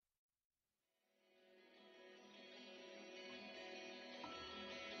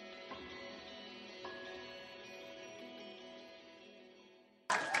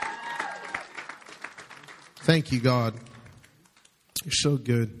Thank you, God. You're so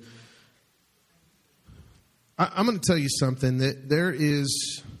good. I'm going to tell you something, that there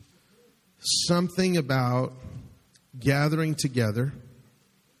is something about gathering together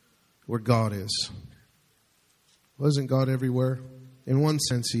where God is. Well, isn't God everywhere? In one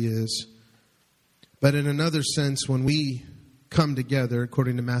sense, He is. But in another sense, when we come together,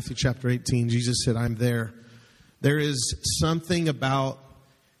 according to Matthew chapter 18, Jesus said, I'm there. There is something about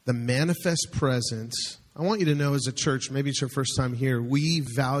the manifest presence. I want you to know, as a church, maybe it's your first time here, we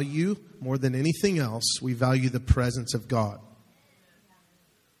value, more than anything else, we value the presence of God.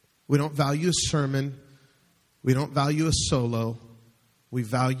 We don't value a sermon. We don't value a solo. We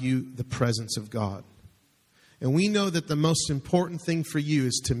value the presence of God. And we know that the most important thing for you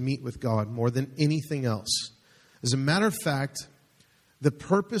is to meet with God more than anything else. As a matter of fact, the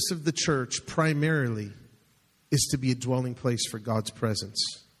purpose of the church primarily is to be a dwelling place for God's presence.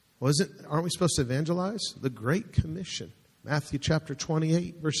 Aren't we supposed to evangelize? The Great Commission. Matthew chapter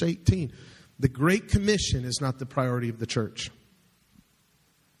 28, verse 18. The Great Commission is not the priority of the church.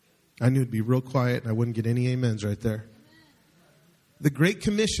 I knew it'd be real quiet and I wouldn't get any amens right there. The Great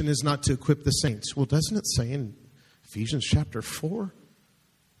Commission is not to equip the saints. Well, doesn't it say in Ephesians chapter 4,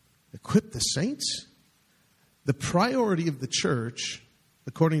 equip the saints? The priority of the church,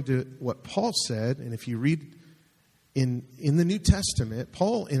 according to what Paul said, and if you read in the New Testament,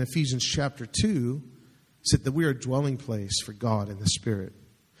 Paul in Ephesians chapter 2 said that we are a dwelling place for God in the Spirit.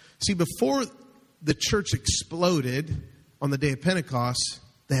 See, before the church exploded on the day of Pentecost,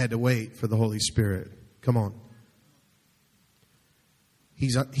 they had to wait for the Holy Spirit. Come on.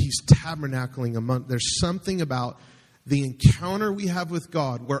 He's tabernacling among. There's something about the encounter we have with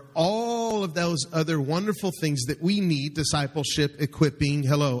God where all of those other wonderful things that we need, discipleship, equipping,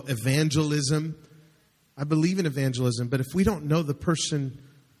 evangelism. I believe in evangelism, but if we don't know the person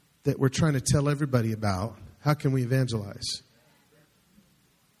that we're trying to tell everybody about, how can we evangelize?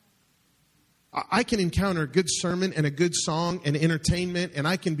 I can encounter a good sermon and a good song and entertainment, and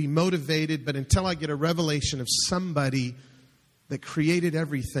I can be motivated, but until I get a revelation of somebody that created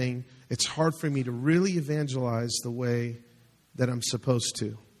everything, it's hard for me to really evangelize the way that I'm supposed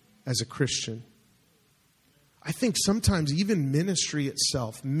to as a Christian. I think sometimes even ministry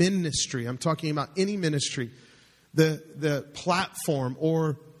itself, I'm talking about any ministry, the platform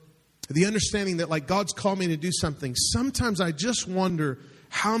or the understanding that like God's called me to do something. Sometimes I just wonder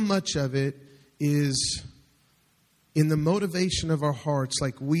how much of it is in the motivation of our hearts,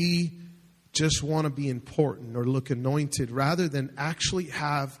 like we just want to be important or look anointed rather than actually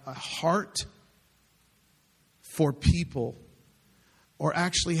have a heart for people or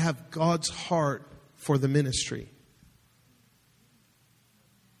actually have God's heart for the ministry.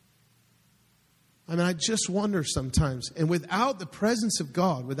 I mean, I just wonder sometimes. And without the presence of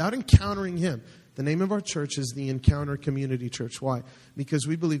God, without encountering Him, the name of our church is the Encounter Community Church. Why? Because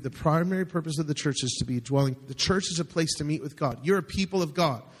we believe the primary purpose of the church is to be a dwelling. The church is a place to meet with God. You're a people of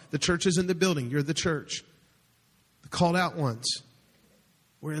God. The church isn't the building. You're the church. The called out ones.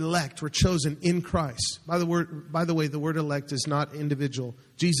 We're elect. We're chosen in Christ. By the way, the word elect is not individual.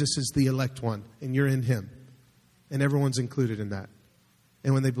 Jesus is the elect one, and you're in Him. And everyone's included in that.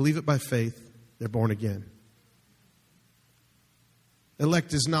 And when they believe it by faith, they're born again.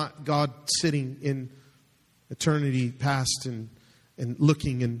 Elect is not God sitting in eternity past and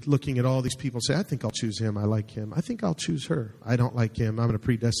looking at all these people and say, I think I'll choose him. I like him. I think I'll choose her. I don't like him. I'm going to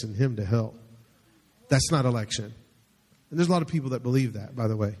predestine him to hell. That's not election. And there's a lot of people that believe that, by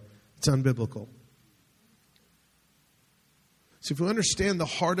the way. It's unbiblical. So if we understand the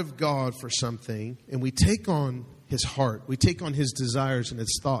heart of God for something and we take on His heart, we take on His desires and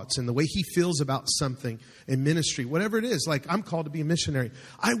His thoughts and the way He feels about something in ministry, whatever it is, like I'm called to be a missionary.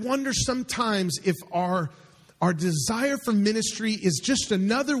 I wonder sometimes if our desire for ministry is just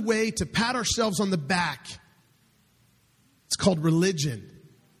another way to pat ourselves on the back. It's called religion.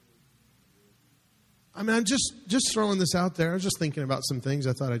 I mean, I'm just throwing this out there. I was just thinking about some things.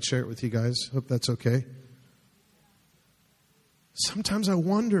 I thought I'd share it with you guys. Hope that's okay. Sometimes I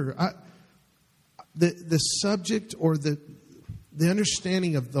wonder, the subject or the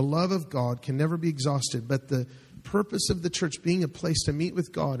understanding of the love of God can never be exhausted, but the purpose of the church being a place to meet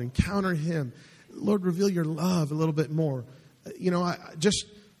with God, encounter Him. Lord, reveal your love a little bit more. Just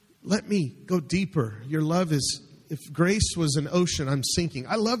let me go deeper. Your love is, if grace was an ocean, I'm sinking.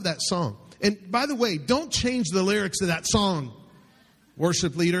 I love that song. And by the way, don't change the lyrics of that song.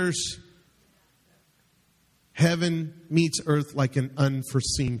 Worship leaders, heaven meets earth like an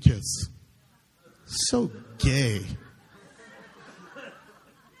unforeseen kiss. So gay.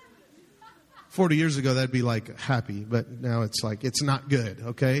 40 years ago, that'd be like happy, but now it's like, it's not good,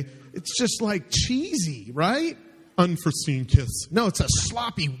 okay? It's just like cheesy, right? Unforeseen kiss. No, it's a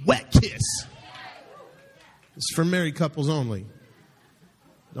sloppy, wet kiss. It's for married couples only.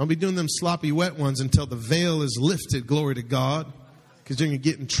 Don't be doing them sloppy, wet ones until the veil is lifted, glory to God, because you're going to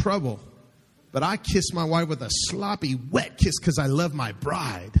get in trouble. But I kiss my wife with a sloppy, wet kiss because I love my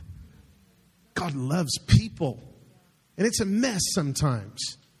bride. God loves people. And it's a mess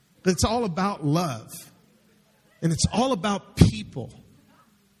sometimes. But it's all about love. And it's all about people.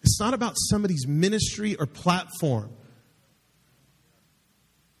 It's not about somebody's ministry or platform.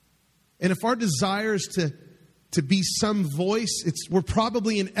 And if our desire is to be some voice, we're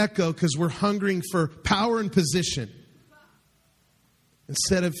probably an echo because we're hungering for power and position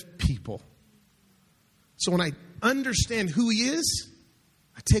instead of people. So when I understand who He is,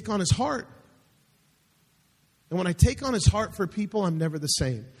 I take on His heart. And when I take on His heart for people, I'm never the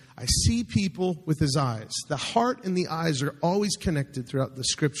same. I see people with His eyes. The heart and the eyes are always connected throughout the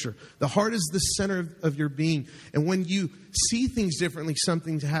Scripture. The heart is the center of your being. And when you see things differently,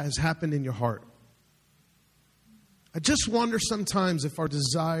 something has happened in your heart. I just wonder sometimes if our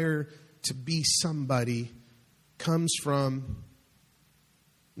desire to be somebody comes from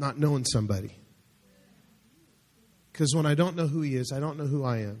not knowing somebody. Because when I don't know who He is, I don't know who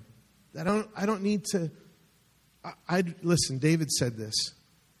I am. I don't need to. Listen, David said this,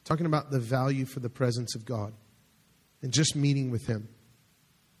 talking about the value for the presence of God and just meeting with Him.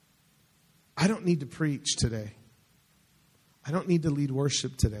 I don't need to preach today. I don't need to lead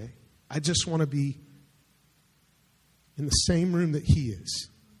worship today. I just want to be in the same room that He is.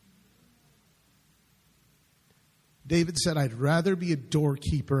 David said, I'd rather be a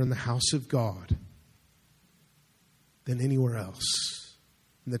doorkeeper in the house of God than anywhere else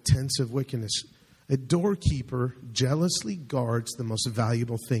in the tents of wickedness. A doorkeeper jealously guards the most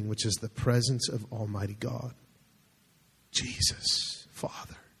valuable thing, which is the presence of Almighty God. Jesus,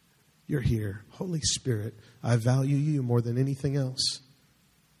 Father, You're here. Holy Spirit, I value You more than anything else.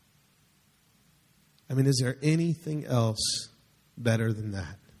 I mean, is there anything else better than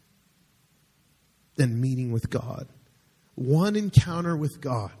that? Than meeting with God? One encounter with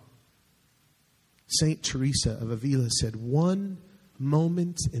God. Saint Teresa of Avila said, one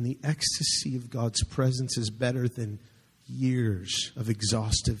moment in the ecstasy of God's presence is better than years of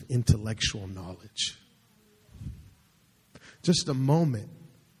exhaustive intellectual knowledge. Just a moment,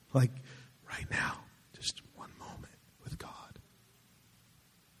 like right now, just one moment with God.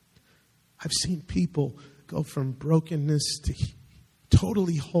 I've seen people go from brokenness to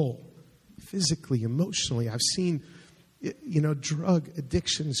totally whole, physically, emotionally. I've seen drug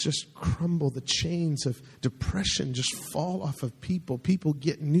addictions just crumble. The chains of depression just fall off of people. People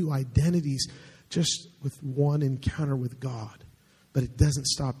get new identities just with one encounter with God. But it doesn't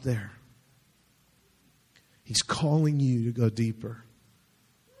stop there. He's calling you to go deeper.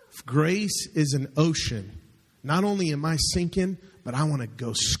 If grace is an ocean, not only am I sinking, but I want to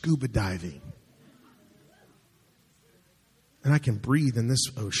go scuba diving. And I can breathe in this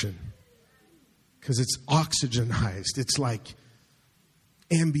ocean. Because it's oxygenized. It's like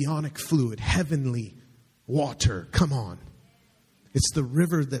ambionic fluid, heavenly water. Come on. It's the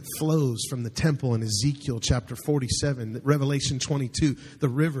river that flows from the temple in Ezekiel chapter 47, Revelation 22. The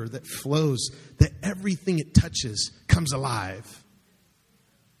river that flows, that everything it touches comes alive.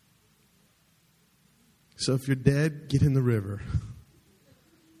 So if you're dead, get in the river.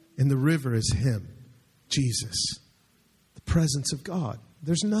 And the river is Him, Jesus, the presence of God.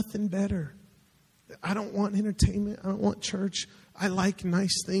 There's nothing better. I don't want entertainment. I don't want church. I like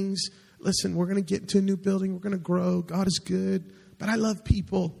nice things. Listen, we're going to get into a new building. We're going to grow. God is good. But I love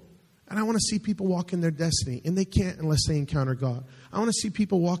people. And I want to see people walk in their destiny. And they can't unless they encounter God. I want to see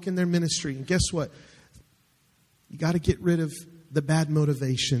people walk in their ministry. And guess what? You got to get rid of the bad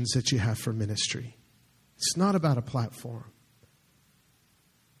motivations that you have for ministry. It's not about a platform.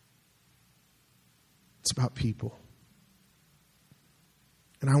 It's about people.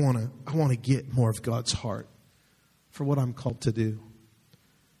 And I want to get more of God's heart for what I'm called to do,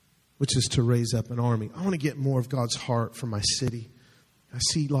 which is to raise up an army. I want to get more of God's heart for my city. I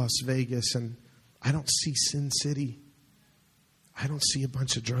see Las Vegas, and I don't see Sin City. I don't see a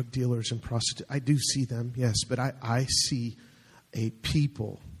bunch of drug dealers and prostitutes. I do see them, yes, but I see a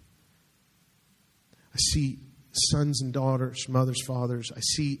people. I see sons and daughters, mothers, fathers. I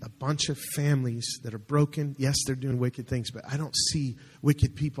see a bunch of families that are broken. Yes, they're doing wicked things, but I don't see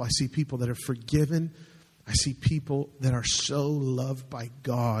wicked people. I see people that are forgiven. I see people that are so loved by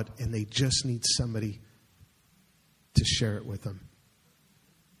God, and they just need somebody to share it with them.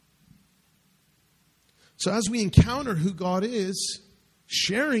 So as we encounter who God is,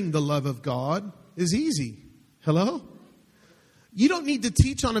 Sharing the love of God is easy. Hello? You don't need to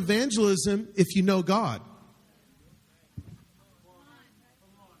teach on evangelism if you know God.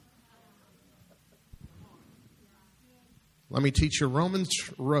 Let me teach you Romans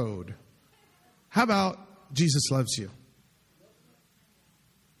Road. How about Jesus loves you?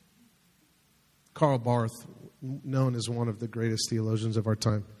 Karl Barth, known as one of the greatest theologians of our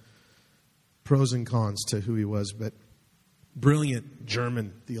time. Pros and cons to who he was, but brilliant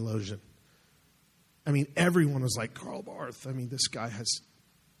German theologian. I mean, everyone was like, Karl Barth. I mean, this guy has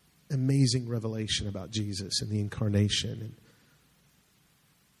amazing revelation about Jesus and the incarnation. And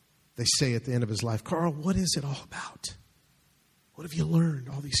they say at the end of his life, Karl, what is it all about? What have you learned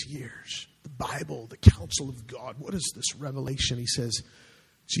all these years? The Bible, the counsel of God. What is this revelation? He says,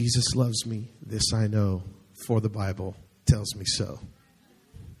 Jesus loves me. This I know, for the Bible tells me so.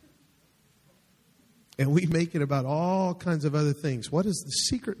 And we make it about all kinds of other things. What is the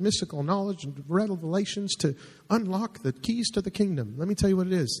secret mystical knowledge and revelations to unlock the keys to the kingdom? Let me tell you what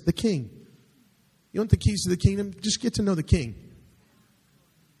it is. The King. You want the keys to the kingdom? Just get to know the King.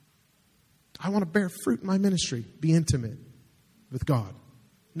 I want to bear fruit in my ministry. Be intimate with God.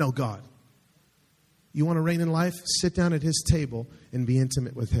 Know God. You want to reign in life? Sit down at His table and be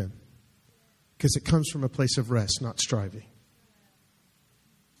intimate with Him. Because it comes from a place of rest, not striving.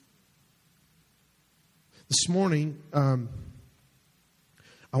 This morning, I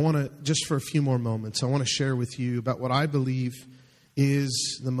want to, just for a few more moments, I want to share with you about what I believe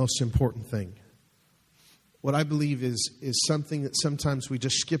is the most important thing. What I believe is something that sometimes we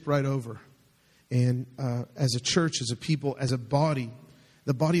just skip right over. And as a church, as a people, as a body,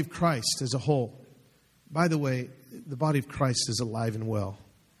 the body of Christ as a whole. By the way, the body of Christ is alive and well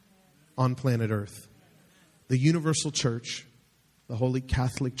on planet Earth. The universal church, the Holy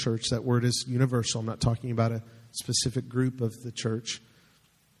Catholic Church, that word is universal. I'm not talking about a specific group of the church.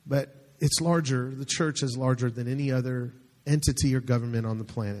 But it's larger. The church is larger than any other entity or government on the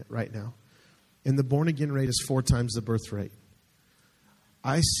planet right now. And the born-again rate is 4 times the birth rate.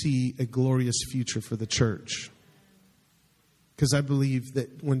 I see a glorious future for the church. Because I believe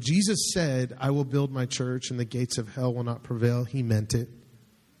that when Jesus said, I will build my church and the gates of hell will not prevail, He meant it.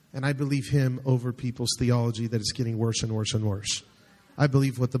 And I believe Him over people's theology that it's getting worse and worse and worse. I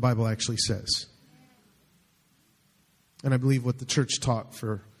believe what the Bible actually says. And I believe what the church taught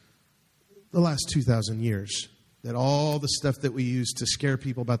for the last 2,000 years. That all the stuff that we used to scare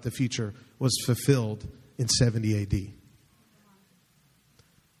people about the future was fulfilled in 70 AD.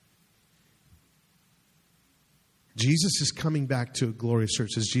 Jesus is coming back to a glorious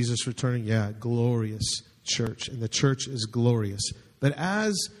church. Is Jesus returning? Yeah, glorious church. And the church is glorious. But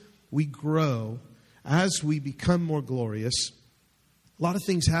as we grow, as we become more glorious, a lot of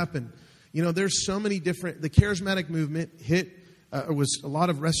things happen. You know, there's so many different... The charismatic movement was a lot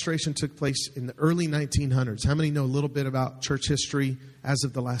of restoration took place in the early 1900s. How many know a little bit about church history as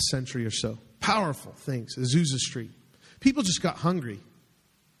of the last century or so? Powerful things. Azusa Street. People just got hungry.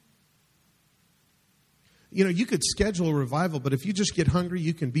 You know, you could schedule a revival, but if you just get hungry,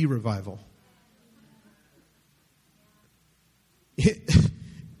 you can be revival.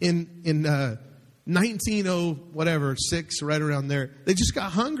 In 1906, right around there, they just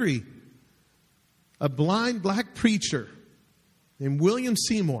got hungry. A blind black preacher named William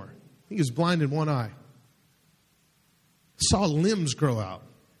Seymour, he was blind in one eye, saw limbs grow out.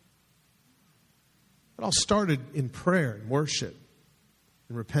 It all started in prayer and worship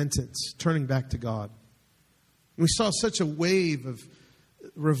and repentance, turning back to God. And we saw such a wave of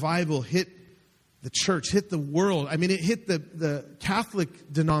revival hit the church, hit the world. I mean, it hit the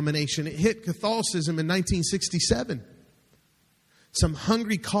Catholic denomination. It hit Catholicism in 1967. Some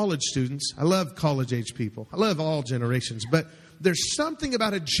hungry college students. I love college-age people. I love all generations. But there's something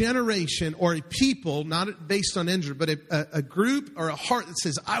about a generation or a people, not based on injury, but a group or a heart that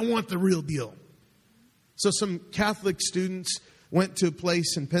says, I want the real deal. So some Catholic students went to a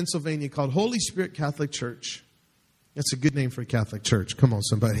place in Pennsylvania called Holy Spirit Catholic Church. That's a good name for a Catholic church. Come on,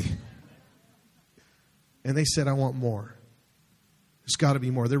 somebody. And they said, I want more. There's got to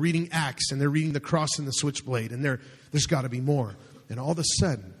be more. They're reading Acts, and they're reading the cross and the switchblade, and there's got to be more. And all of a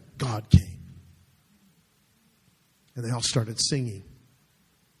sudden, God came. And they all started singing.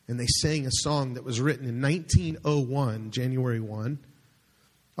 And they sang a song that was written in 1901, January 1.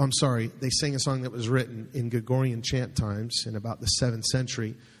 They sang a song that was written in Gregorian chant times in about the 7th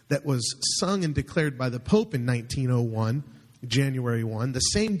century that was sung and declared by the Pope in 1901, January 1. The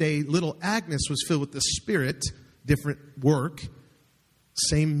same day, little Agnes was filled with the Spirit, different work.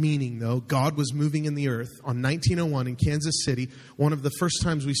 Same meaning, though. God was moving in the earth on 1901 in Kansas City. One of the first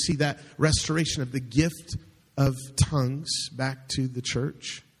times we see that restoration of the gift of tongues back to the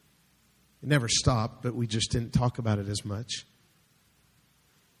church. It never stopped, but we just didn't talk about it as much.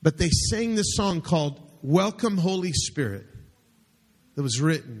 But they sang this song called Welcome Holy Spirit that was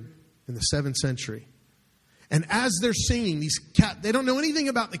written in the 7th century. And as they're singing, they don't know anything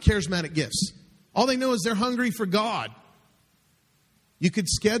about the charismatic gifts. All they know is they're hungry for God. You could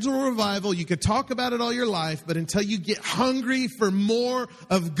schedule a revival, you could talk about it all your life, but until you get hungry for more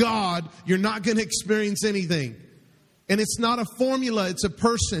of God, you're not going to experience anything. And it's not a formula, it's a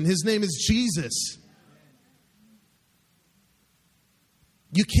person. His name is Jesus.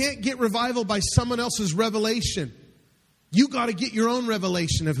 You can't get revival by someone else's revelation. You got to get your own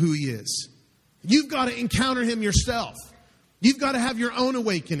revelation of who He is. You've got to encounter Him yourself. You've got to have your own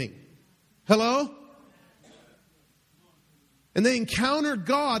awakening. Hello? And they encountered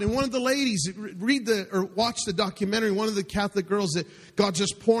God. And one of the ladies, watch the documentary, one of the Catholic girls that God's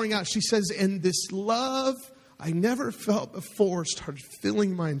just pouring out, she says, and this love I never felt before started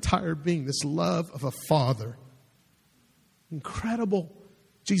filling my entire being. This love of a Father. Incredible.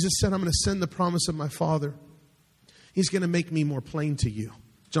 Jesus said, I'm going to send the promise of my Father. He's going to make me more plain to you.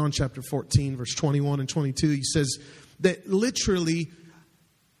 John chapter 14, verse 21 and 22, He says that literally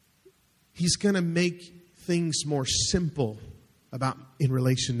He's going to make things more simple in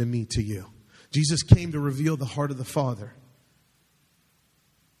relation to me, to you. Jesus came to reveal the heart of the Father.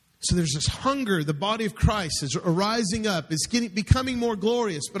 So there's this hunger. The body of Christ is rising up. It's becoming more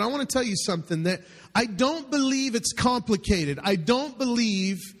glorious. But I want to tell you something, that I don't believe it's complicated. I don't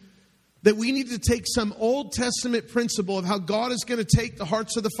believe that we need to take some Old Testament principle of how God is going to take the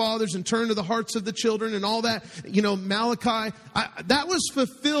hearts of the fathers and turn to the hearts of the children and all that. You know, Malachi, that was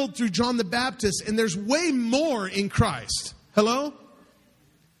fulfilled through John the Baptist, and there's way more in Christ. Hello?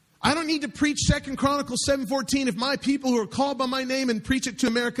 I don't need to preach 2 Chronicles 7:14 if my people who are called by my name and preach it to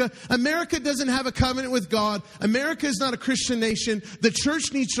America. America doesn't have a covenant with God. America is not a Christian nation. The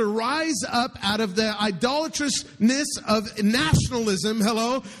church needs to rise up out of the idolatrousness of nationalism.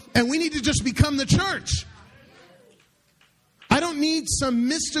 Hello? And we need to just become the church. I don't need some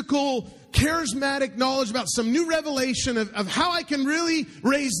mystical, charismatic knowledge about some new revelation of how I can really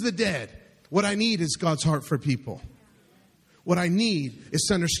raise the dead. What I need is God's heart for people. What I need is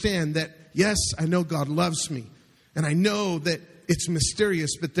to understand that, yes, I know God loves me. And I know that it's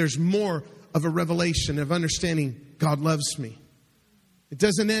mysterious, but there's more of a revelation of understanding God loves me. It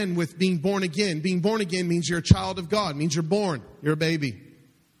doesn't end with being born again. Being born again means you're a child of God. It means you're born. You're a baby.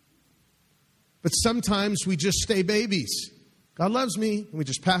 But sometimes we just stay babies. God loves me, and we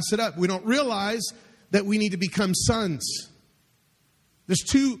just pass it up. We don't realize that we need to become sons. There's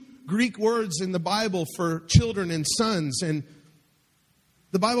 2 Greek words in the Bible for children and sons. And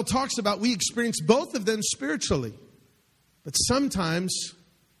the Bible talks about we experience both of them spiritually. But sometimes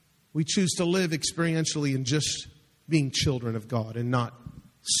we choose to live experientially in just being children of God and not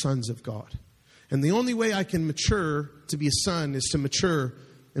sons of God. And the only way I can mature to be a son is to mature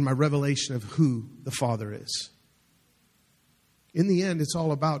in my revelation of who the Father is. In the end, it's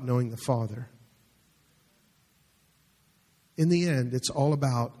all about knowing the Father. In the end, it's all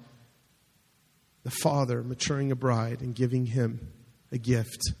about the Father maturing a bride and giving him a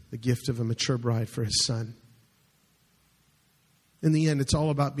gift, the gift of a mature bride for his son. In the end, it's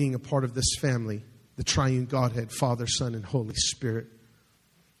all about being a part of this family, the triune Godhead, Father, Son, and Holy Spirit.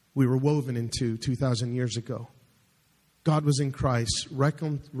 We were woven into 2,000 years ago. God was in Christ,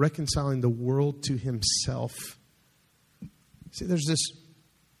 reconciling the world to himself. See, there's this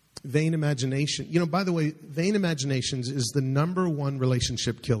vain imagination. You know, by the way, vain imaginations is the number one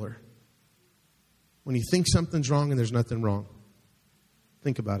relationship killer. When you think something's wrong and there's nothing wrong.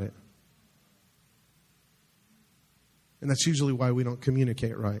 Think about it. And that's usually why we don't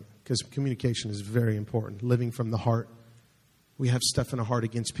communicate right. Because communication is very important. Living from the heart. We have stuff in our heart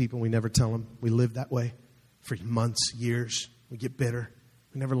against people. We never tell them. We live that way for months, years. We get bitter.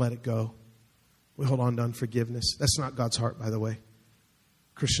 We never let it go. We hold on to unforgiveness. That's not God's heart, by the way.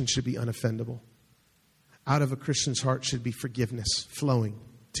 Christians should be unoffendable. Out of a Christian's heart should be forgiveness flowing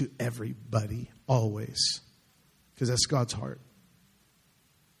to everybody, always. Because that's God's heart.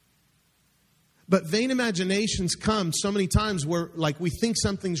 But vain imaginations come so many times where like we think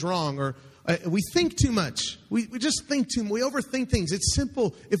something's wrong or we think too much. We just think too much. We overthink things. It's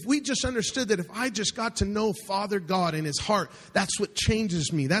simple. If we just understood that if I just got to know Father God in his heart, that's what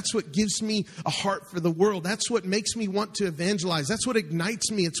changes me. That's what gives me a heart for the world. That's what makes me want to evangelize. That's what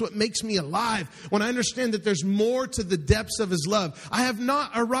ignites me. It's what makes me alive. When I understand that there's more to the depths of his love. I have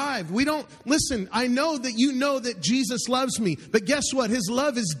not arrived. Listen, I know that you know that Jesus loves me. But guess what? His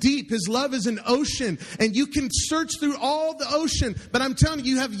love is deep. His love is an ocean. ocean, and you can search through all the ocean, but I'm telling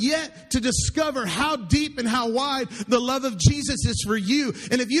you, you have yet to discover how deep and how wide the love of Jesus is for you.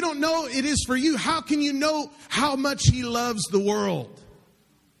 And if you don't know it is for you, how can you know how much He loves the world?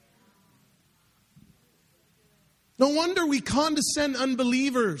 No wonder we condescend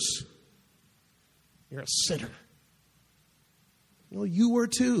unbelievers. You're a sinner. You were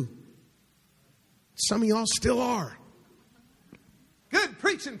too. Some of y'all still are. Good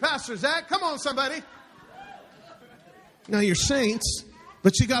preaching, Pastor Zach. Come on, somebody. Now, you're saints,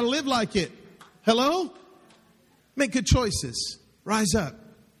 but you got to live like it. Hello? Make good choices. Rise up.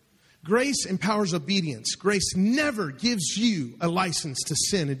 Grace empowers obedience. Grace never gives you a license to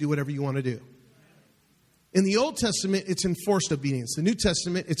sin and do whatever you want to do. In the Old Testament, it's enforced obedience. The New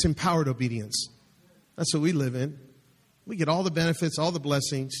Testament, it's empowered obedience. That's what we live in. We get all the benefits, all the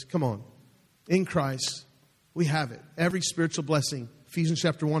blessings. Come on. In Christ, we have it. Every spiritual blessing. Ephesians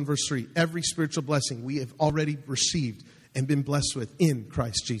chapter 1, verse 3. Every spiritual blessing we have already received and been blessed with in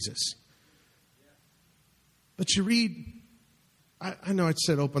Christ Jesus. But you read, I know I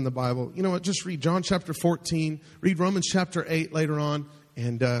said open the Bible. You know what? Just read John chapter 14. Read Romans chapter 8 later on.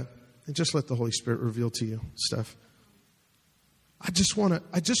 And just let the Holy Spirit reveal to you stuff. I just want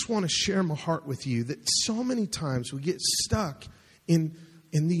to share my heart with you that so many times we get stuck in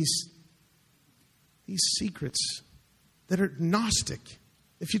these secrets that are Gnostic.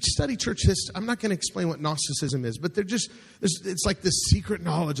 If you study church history, I'm not going to explain what Gnosticism is, but it's like this secret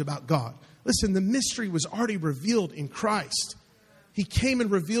knowledge about God. Listen, the mystery was already revealed in Christ. He came and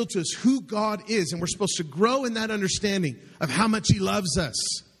revealed to us who God is, and we're supposed to grow in that understanding of how much He loves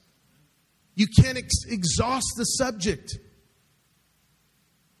us. You can't exhaust the subject.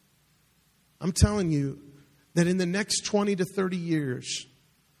 I'm telling you that in the next 20 to 30 years,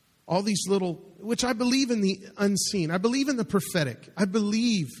 all these little, which I believe in the unseen. I believe in the prophetic. I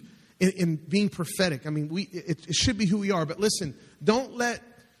believe in being prophetic. I mean, it should be who we are. But listen, don't let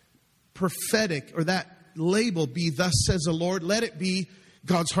prophetic or that label be thus says the Lord. Let it be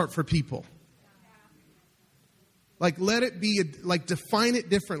God's heart for people. Like, let it be, define it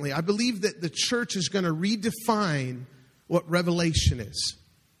differently. I believe that the church is going to redefine what revelation is.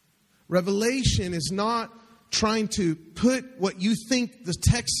 Revelation is not trying to put what you think the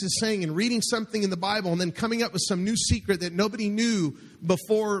text is saying and reading something in the Bible and then coming up with some new secret that nobody knew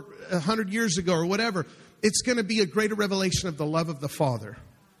before 100 years ago or whatever. It's going to be a greater revelation of the love of the Father.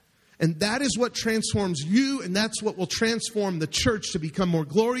 And that is what transforms you, and that's what will transform the church to become more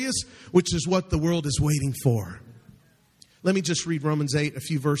glorious, which is what the world is waiting for. Let me just read Romans 8, a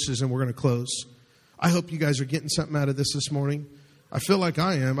few verses, and we're going to close. I hope you guys are getting something out of this morning. I feel like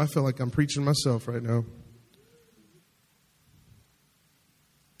I am. I feel like I'm preaching myself right now.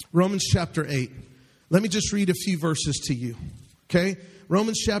 Romans chapter 8. Let me just read a few verses to you. Okay?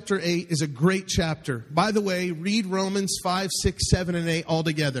 Romans chapter 8 is a great chapter. By the way, read Romans 5, 6, 7, and 8 all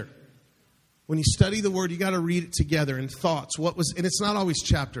together. When you study the Word, you got to read it together in thoughts. And it's not always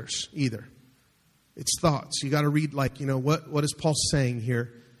chapters either. It's thoughts. You got to read what is Paul saying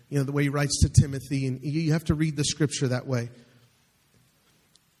here? The way he writes to Timothy. And you have to read the Scripture that way.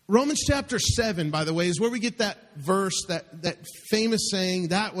 Romans chapter 7, by the way, is where we get that verse, that famous saying,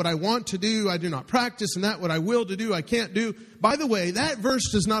 that what I want to do, I do not practice, and that what I will to do, I can't do. By the way, that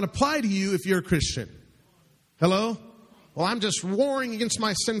verse does not apply to you if you're a Christian. Hello? Well, I'm just warring against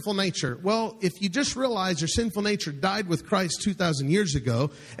my sinful nature. Well, if you just realize your sinful nature died with Christ 2,000 years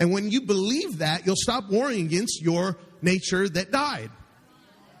ago, and when you believe that, you'll stop warring against your nature that died.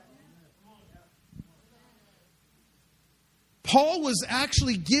 Paul was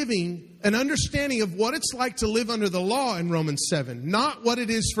actually giving an understanding of what it's like to live under the law in Romans 7, not what it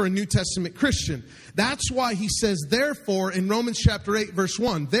is for a New Testament Christian. That's why he says, therefore, in Romans chapter 8, verse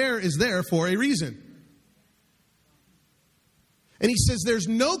 1, there is there for a reason. And he says there's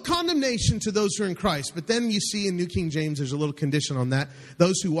no condemnation to those who are in Christ. But then you see in New King James, there's a little condition on that.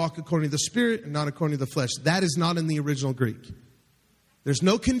 Those who walk according to the Spirit and not according to the flesh. That is not in the original Greek. There's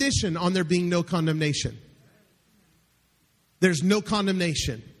no condition on there being no condemnation. There's no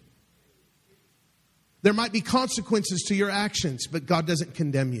condemnation. There might be consequences to your actions, but God doesn't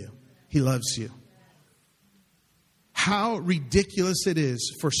condemn you. He loves you. How ridiculous it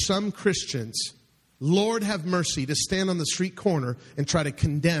is for some Christians, Lord have mercy, to stand on the street corner and try to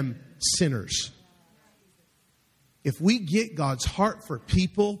condemn sinners. If we get God's heart for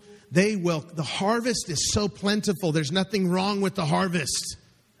people, they will. The harvest is so plentiful. There's nothing wrong with the harvest.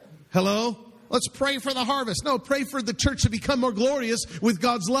 Hello? Let's pray for the harvest. No, pray for the church to become more glorious with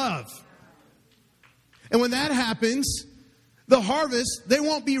God's love. And when that happens, the harvest, there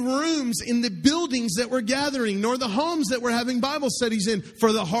won't be rooms in the buildings that we're gathering, nor the homes that we're having Bible studies in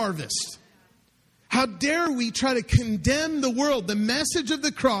for the harvest. How dare we try to condemn the world? The message of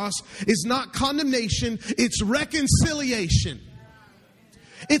the cross is not condemnation, it's reconciliation.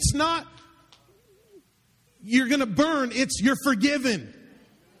 It's not you're going to burn, it's you're forgiven.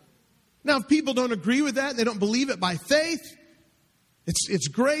 Now, if people don't agree with that, they don't believe it by faith, it's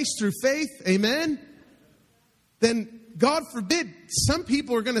grace through faith, amen? Then, God forbid, some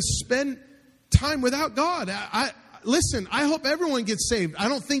people are going to spend time without God. Listen, I hope everyone gets saved. I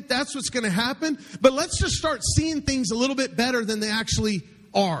don't think that's what's going to happen. But let's just start seeing things a little bit better than they actually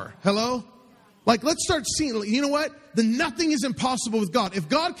are. Hello? Like, let's start seeing, you know what? Nothing is impossible with God. If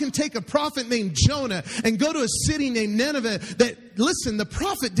God can take a prophet named Jonah and go to a city named Nineveh, listen, the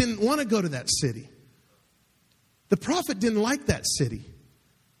prophet didn't want to go to that city. The prophet didn't like that city.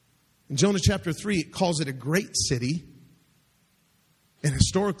 In Jonah chapter 3, it calls it a great city. And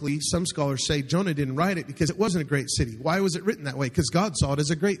historically, some scholars say Jonah didn't write it because it wasn't a great city. Why was it written that way? Because God saw it as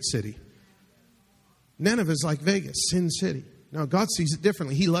a great city. Nineveh is like Vegas, Sin City. No, God sees it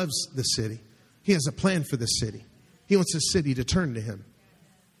differently. He loves the city. He has a plan for the city. He wants the city to turn to Him.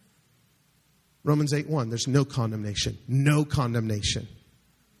 Romans 8:1, there's no condemnation. No condemnation.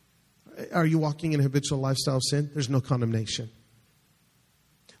 Are you walking in a habitual lifestyle of sin? There's no condemnation.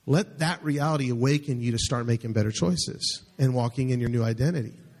 Let that reality awaken you to start making better choices and walking in your new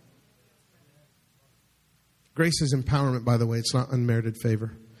identity. Grace is empowerment, by the way. It's not unmerited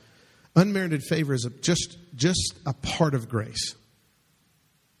favor. Unmerited favor is just a part of grace.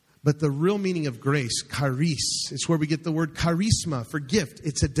 But the real meaning of grace, charis, it's where we get the word charisma for gift.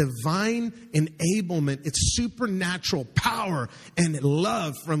 It's a divine enablement. It's supernatural power and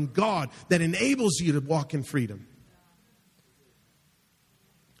love from God that enables you to walk in freedom.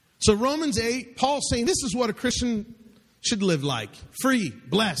 So Romans 8, Paul's saying this is what a Christian should live like. Free,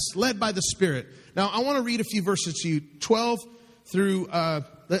 blessed, led by the Spirit. Now, I want to read a few verses to you. I'm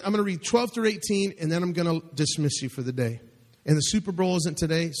going to read 12 through 18, and then I'm going to dismiss you for the day. And the Super Bowl isn't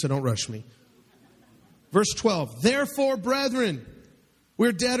today, so don't rush me. Verse 12, therefore, brethren,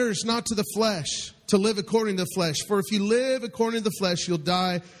 we're debtors not to the flesh, to live according to the flesh. For if you live according to the flesh, you'll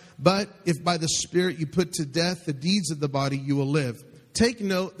die. But if by the Spirit you put to death the deeds of the body, you will live. Take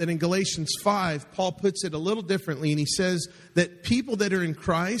note that in Galatians 5, Paul puts it a little differently, and he says that people that are in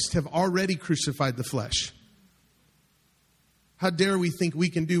Christ have already crucified the flesh. How dare we think we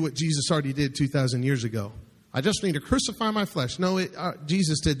can do what Jesus already did 2,000 years ago? I just need to crucify my flesh. No,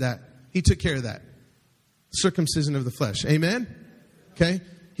 Jesus did that. He took care of that. Circumcision of the flesh. Amen? Okay?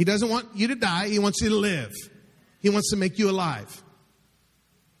 He doesn't want you to die. He wants you to live. He wants to make you alive.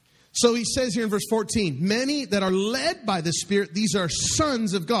 So he says here in verse 14, many that are led by the Spirit, these are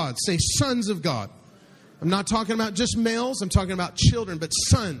sons of God. Say, sons of God. I'm not talking about just males. I'm talking about children, but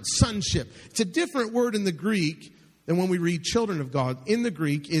sons, sonship. It's a different word in the Greek than when we read children of God. In the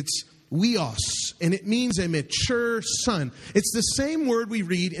Greek, it's weos, and it means a mature son. It's the same word we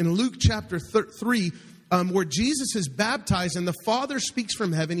read in Luke chapter 3, where Jesus is baptized, and the Father speaks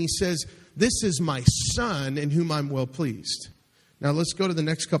from heaven. He says, this is my son in whom I'm well pleased. Now let's go to the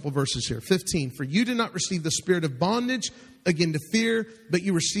next couple verses here. 15, for you did not receive the spirit of bondage, again to fear, but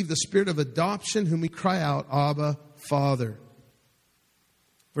you received the spirit of adoption, whom we cry out, Abba, Father.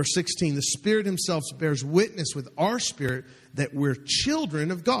 Verse 16, the Spirit Himself bears witness with our spirit that we're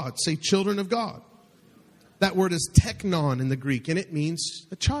children of God. Say, children of God. That word is teknon in the Greek, and it means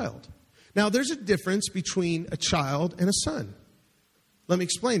a child. Now, there's a difference between a child and a son. Let me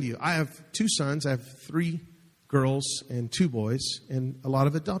explain to you. I have 2 sons. I have 3 girls and 2 boys, and a lot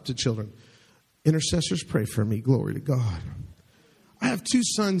of adopted children. Intercessors, pray for me. Glory to God. I have 2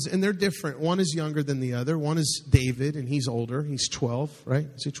 sons, and they're different. One is younger than the other. One is David, and he's older. He's 12, right?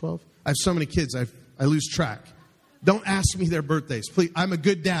 Is he 12? I have so many kids, I lose track. Don't ask me their birthdays. Please, I'm a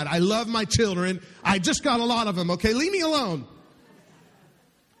good dad. I love my children. I just got a lot of them, okay? Leave me alone.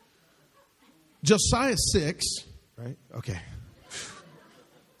 Josiah's 6, right? Okay.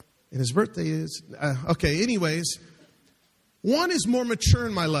 And his birthday is, okay, anyways. One is more mature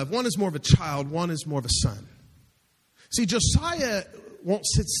in my love. One is more of a child. One is more of a son. See, Josiah won't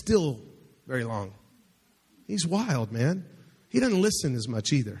sit still very long. He's wild, man. He doesn't listen as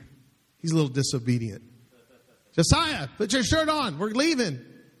much either. He's a little disobedient. Josiah, put your shirt on. We're leaving.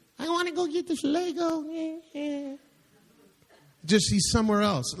 I want to go get this Lego. Just he's somewhere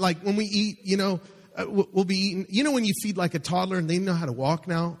else. Like when we eat, we'll be eating. You know when you feed like a toddler and they know how to walk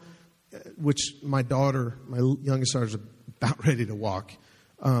now? Which my youngest daughter is about ready to walk.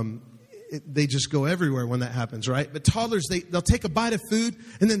 They just go everywhere when that happens, right? But toddlers, they'll take a bite of food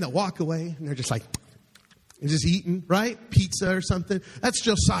and then they'll walk away and they're just like, just eating, right? Pizza or something. That's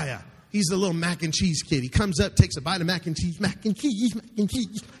Josiah. He's the little mac and cheese kid. He comes up, takes a bite of mac and cheese, mac and cheese, mac and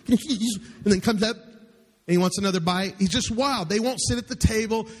cheese, mac and cheese, and then comes up and he wants another bite. He's just wild. They won't sit at the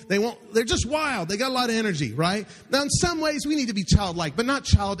table. They're just wild. They got a lot of energy, right? Now, in some ways, we need to be childlike, but not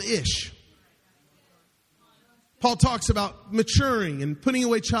childish. Paul talks about maturing and putting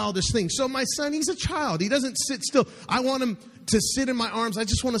away childish things. So my son, he's a child. He doesn't sit still. I want him to sit in my arms. I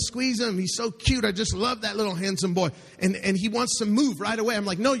just want to squeeze him. He's so cute. I just love that little handsome boy. And he wants to move right away. I'm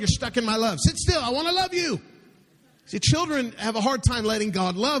like, no, you're stuck in my love. Sit still. I want to love you. See, children have a hard time letting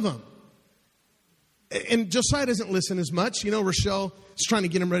God love them. And Josiah doesn't listen as much. You know, Rochelle is trying to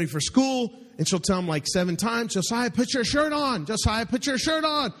get him ready for school. And she'll tell him like 7 times, Josiah, put your shirt on. Josiah, put your shirt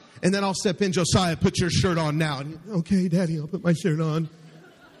on. And then I'll step in, Josiah, put your shirt on now. And okay, Daddy, I'll put my shirt on.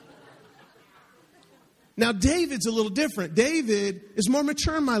 Now, David's a little different. David is more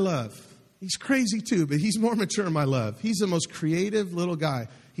mature in my love. He's crazy too, but he's more mature in my love. He's the most creative little guy.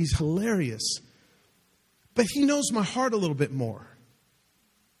 He's hilarious. But he knows my heart a little bit more.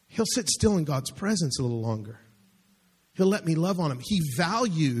 He'll sit still in God's presence a little longer. He'll let me love on him. He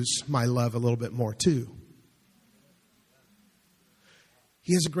values my love a little bit more too.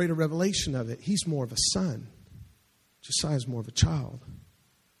 He has a greater revelation of it. He's more of a son. Josiah's more of a child.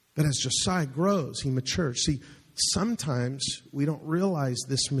 But as Josiah grows, he matures. See, sometimes we don't realize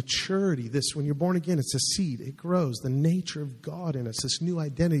this maturity. This, when you're born again, it's a seed. It grows. The nature of God in us, this new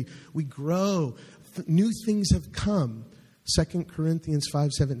identity. We grow. New things have come. 2 Corinthians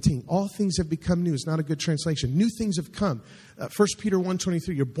 5:17. All things have become new. It's not a good translation. New things have come. 1 Peter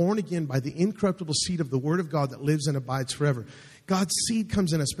 1:23. You're born again by the incorruptible seed of the Word of God that lives and abides forever. God's seed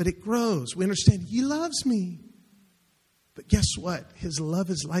comes in us, but it grows. We understand He loves me. But guess what? His love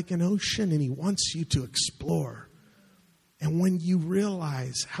is like an ocean, and He wants you to explore. And when you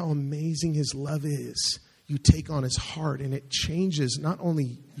realize how amazing His love is, you take on His heart, and it changes not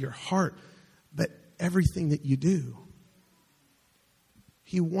only your heart, but everything that you do.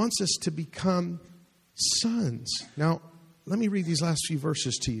 He wants us to become sons. Now, let me read these last few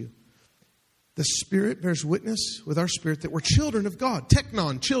verses to you. The Spirit bears witness with our spirit that we're children of God.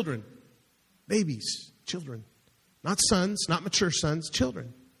 Teknon, children. Babies, children. Not sons, not mature sons,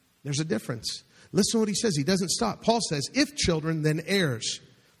 children. There's a difference. Listen to what he says. He doesn't stop. Paul says, if children, then heirs.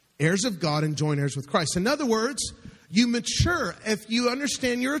 Heirs of God and joint heirs with Christ. In other words, you mature. If you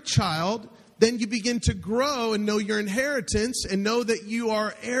understand you're a child, then you begin to grow and know your inheritance and know that you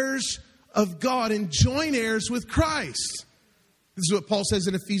are heirs of God and joint heirs with Christ. This is what Paul says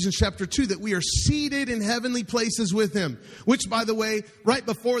in Ephesians chapter 2, that we are seated in heavenly places with Him. Which, by the way, right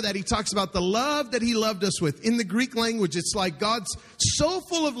before that, he talks about the love that He loved us with. In the Greek language, it's like God's so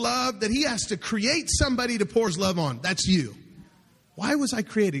full of love that He has to create somebody to pour His love on. That's you. Why was I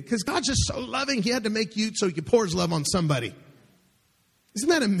created? Because God's just so loving, He had to make you so He could pour His love on somebody. Isn't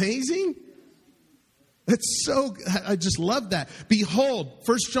that amazing? That's so, I just love that. Behold,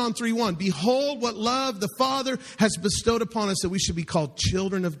 1 John 3:1, behold what love the Father has bestowed upon us that we should be called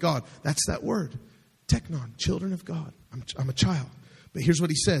children of God. That's that word. Teknon, children of God. I'm a child. But here's what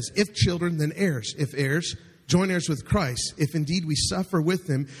he says. If children, then heirs. If heirs, joint heirs with Christ. If indeed we suffer with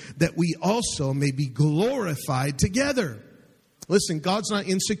Him, that we also may be glorified together. Listen, God's not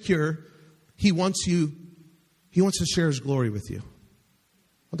insecure. He wants to share His glory with you.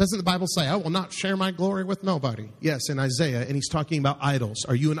 Well, doesn't the Bible say, I will not share my glory with nobody? Yes, in Isaiah, and he's talking about idols.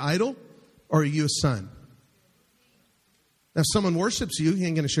 Are you an idol or are you a son? Now, if someone worships you, he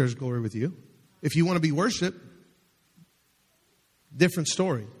ain't going to share his glory with you. If you want to be worshiped, different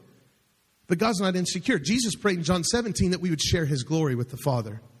story. But God's not insecure. Jesus prayed in John 17 that we would share His glory with the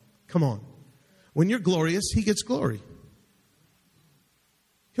Father. Come on. When you're glorious, He gets glory.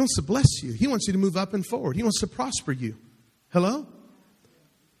 He wants to bless you. He wants you to move up and forward. He wants to prosper you. Hello?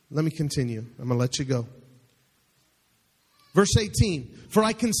 Let me continue. I'm going to let you go. Verse 18. For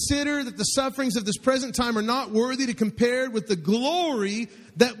I consider that the sufferings of this present time are not worthy to compare with the glory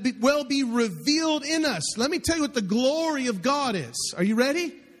that will be revealed in us. Let me tell you what the glory of God is. Are you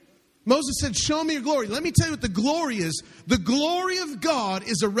ready? Moses said, show me your glory. Let me tell you what the glory is. The glory of God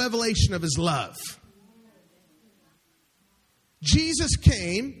is a revelation of His love. Jesus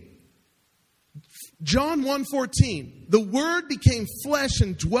came. John 1:14, the Word became flesh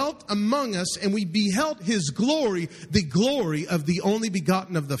and dwelt among us, and we beheld His glory, the glory of the only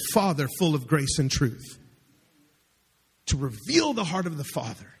begotten of the Father, full of grace and truth. To reveal the heart of the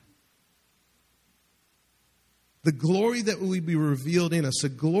Father. The glory that will be revealed in us, the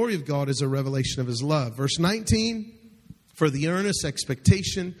glory of God is a revelation of His love. Verse 19, for the earnest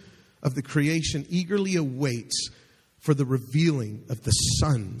expectation of the creation eagerly awaits for the revealing of the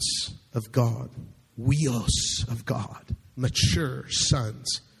sons of God. Weos of God, mature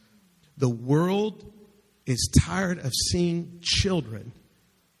sons. The world is tired of seeing children,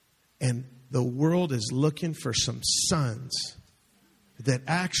 and the world is looking for some sons that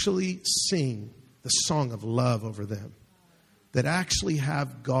actually sing the song of love over them, that actually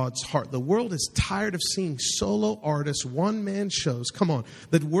have God's heart. The world is tired of seeing solo artists, one-man shows. Come on.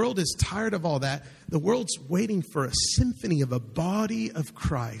 The world is tired of all that. The world's waiting for a symphony of a body of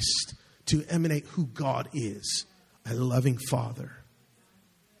Christ to emanate who God is, a loving Father,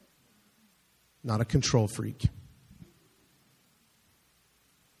 not a control freak.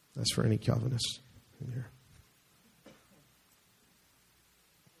 That's for any Calvinists in here.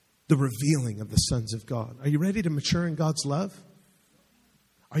 The revealing of the sons of God. Are you ready to mature in God's love?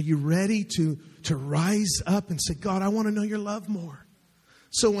 Are you ready to rise up and say, God, I want to know your love more?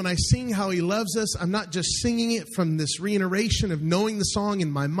 So when I sing how he loves us, I'm not just singing it from this reiteration of knowing the song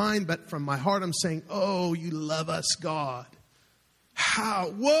in my mind, but from my heart I'm saying, oh, you love us, God.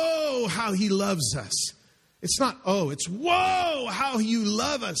 How he loves us. It's not, it's whoa, how you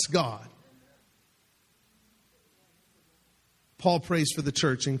love us, God. Paul prays for the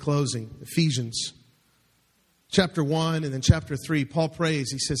church in closing, Ephesians chapter 1 and then chapter 3. Paul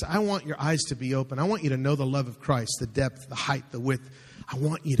prays, he says, I want your eyes to be open. I want you to know the love of Christ, the depth, the height, the width. I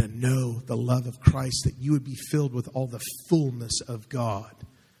want you to know the love of Christ, that you would be filled with all the fullness of God.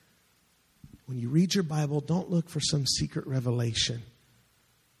 When you read your Bible, don't look for some secret revelation.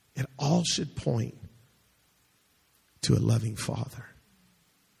 It all should point to a loving Father.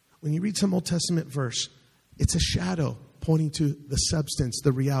 When you read some Old Testament verse, it's a shadow pointing to the substance,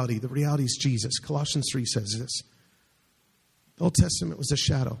 the reality. The reality is Jesus. Colossians 3 says this. The Old Testament was a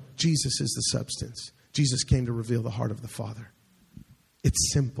shadow. Jesus is the substance. Jesus came to reveal the heart of the Father.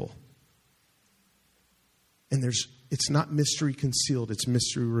 It's simple. And it's not mystery concealed, it's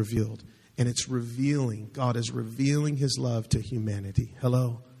mystery revealed. And it's revealing, God is revealing his love to humanity.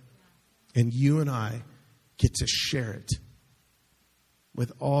 Hello? And you and I get to share it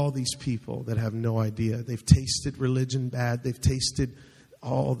with all these people that have no idea. They've tasted religion bad. They've tasted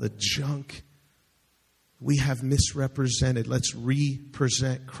all the junk. We have misrepresented. Let's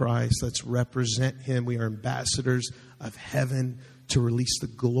represent Christ. Let's represent him. We are ambassadors of heaven to release the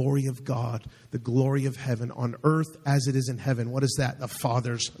glory of God, the glory of heaven on earth as it is in heaven. What is that? The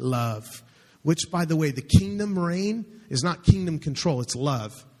Father's love. Which, by the way, the kingdom reign is not kingdom control. It's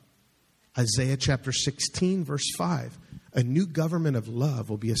love. Isaiah chapter 16, verse 5. A new government of love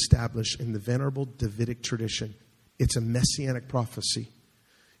will be established in the venerable Davidic tradition. It's a messianic prophecy.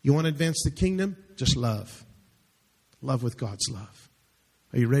 You want to advance the kingdom? Just love. Love with God's love.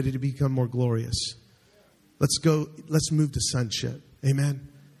 Are you ready to become more glorious? Let's go. Let's move to sonship. Amen.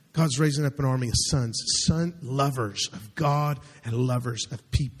 God's raising up an army of sons. Son lovers of God and lovers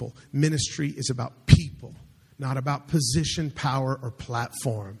of people. Ministry is about people, not about position, power, or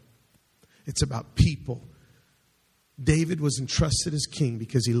platform. It's about people. David was entrusted as king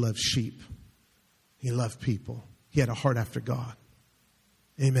because he loved sheep. He loved people. He had a heart after God.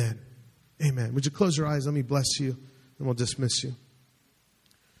 Amen. Amen. Would you close your eyes? Let me bless you, and we'll dismiss you.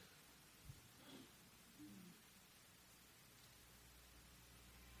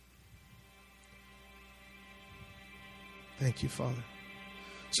 Thank you, Father.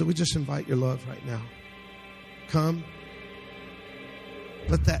 So we just invite your love right now. Come.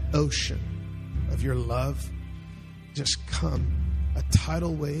 Let that ocean of your love just come. A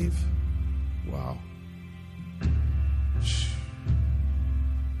tidal wave. Wow.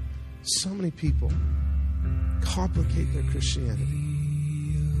 So many people complicate their Christianity.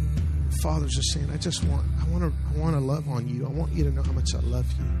 Fathers are saying, I want to love on you. I want you to know how much I love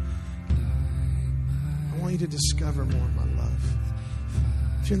you. I want you to discover more of my love.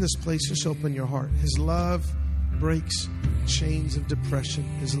 If you're in this place, just open your heart. His love breaks chains of depression.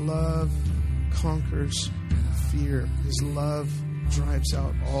 His love conquers fear. His love drives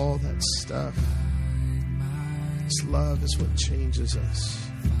out all that stuff. His love is what changes us.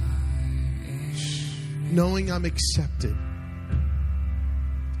 Knowing I'm accepted.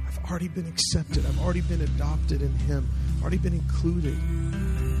 I've already been accepted. I've already been adopted in him. I've already been included.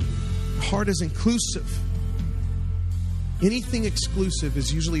 The heart is inclusive. Anything exclusive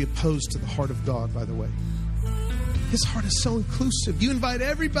is usually opposed to the heart of God, by the way. His heart is so inclusive. You invite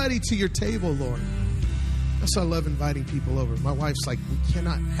everybody to your table, Lord. That's why I love inviting people over. My wife's like, we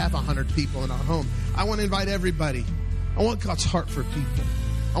cannot have 100 people in our home. I want to invite everybody. I want God's heart for people.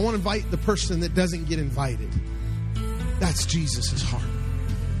 I want to invite the person that doesn't get invited. That's Jesus' heart.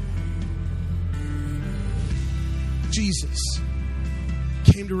 Jesus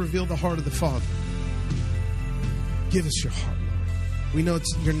came to reveal the heart of the Father. Give us your heart, Lord. We know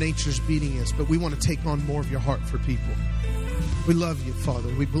your nature's beating us, but we want to take on more of your heart for people. We love you,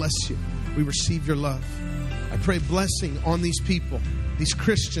 Father. We bless you. We receive your love. I pray blessing on these people, these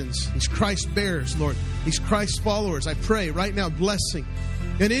Christians, these Christ bearers, Lord, these Christ followers. I pray right now blessing,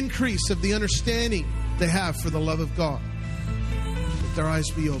 an increase of the understanding they have for the love of God. Let their eyes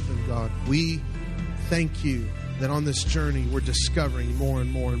be open, God. We thank you that on this journey we're discovering more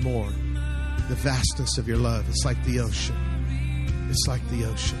and more and more the vastness of your love. It's like the ocean. It's like the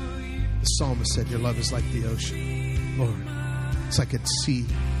ocean. The psalmist said, your love is like the ocean. Lord, it's like a sea.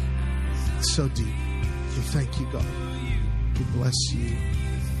 It's so deep. We thank you, God. We bless you.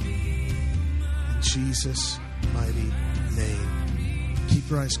 In Jesus' mighty name. Keep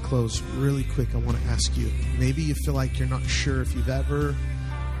your eyes closed really quick. I want to ask you, maybe you feel like you're not sure if you've ever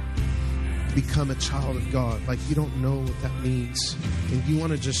become a child of God. Like you don't know what that means. And you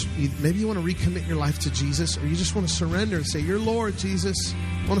want to maybe you want to recommit your life to Jesus, or you just want to surrender and say, you're Lord, Jesus.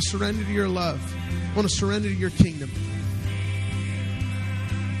 I want to surrender to your love. I want to surrender to your kingdom.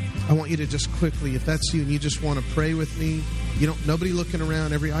 I want you to just quickly, if that's you and you just want to pray with me, nobody looking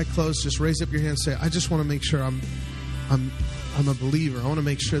around, every eye closed, just raise up your hand and say, I just want to make sure I'm a believer. I want to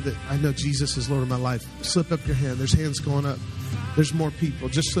make sure that I know Jesus is Lord of my life. Slip up your hand. There's hands going up. There's more people.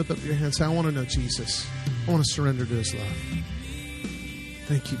 Just slip up your hand and say, I want to know Jesus. I want to surrender to his love.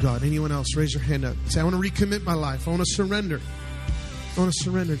 Thank you, God. Anyone else? Raise your hand up. Say, I want to recommit my life. I want to surrender. I want to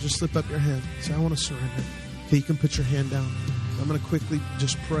surrender. Just slip up your hand. Say, I want to surrender. Okay, you can put your hand down. I'm going to quickly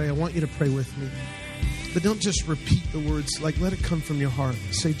just pray. I want you to pray with me. But don't just repeat the words. Like, let it come from your heart.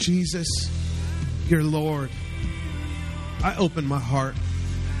 Say, Jesus, you're Lord. I open my heart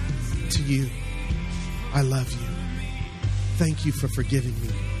to you. I love you. Thank you for forgiving me.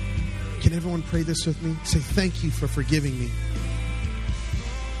 Can everyone pray this with me? Say, thank you for forgiving me.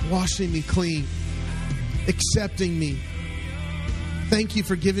 Washing me clean. Accepting me. Thank you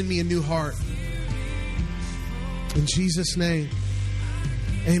for giving me a new heart. In Jesus' name,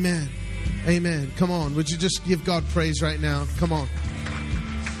 amen. Amen. Come on. Would you just give God praise right now? Come on.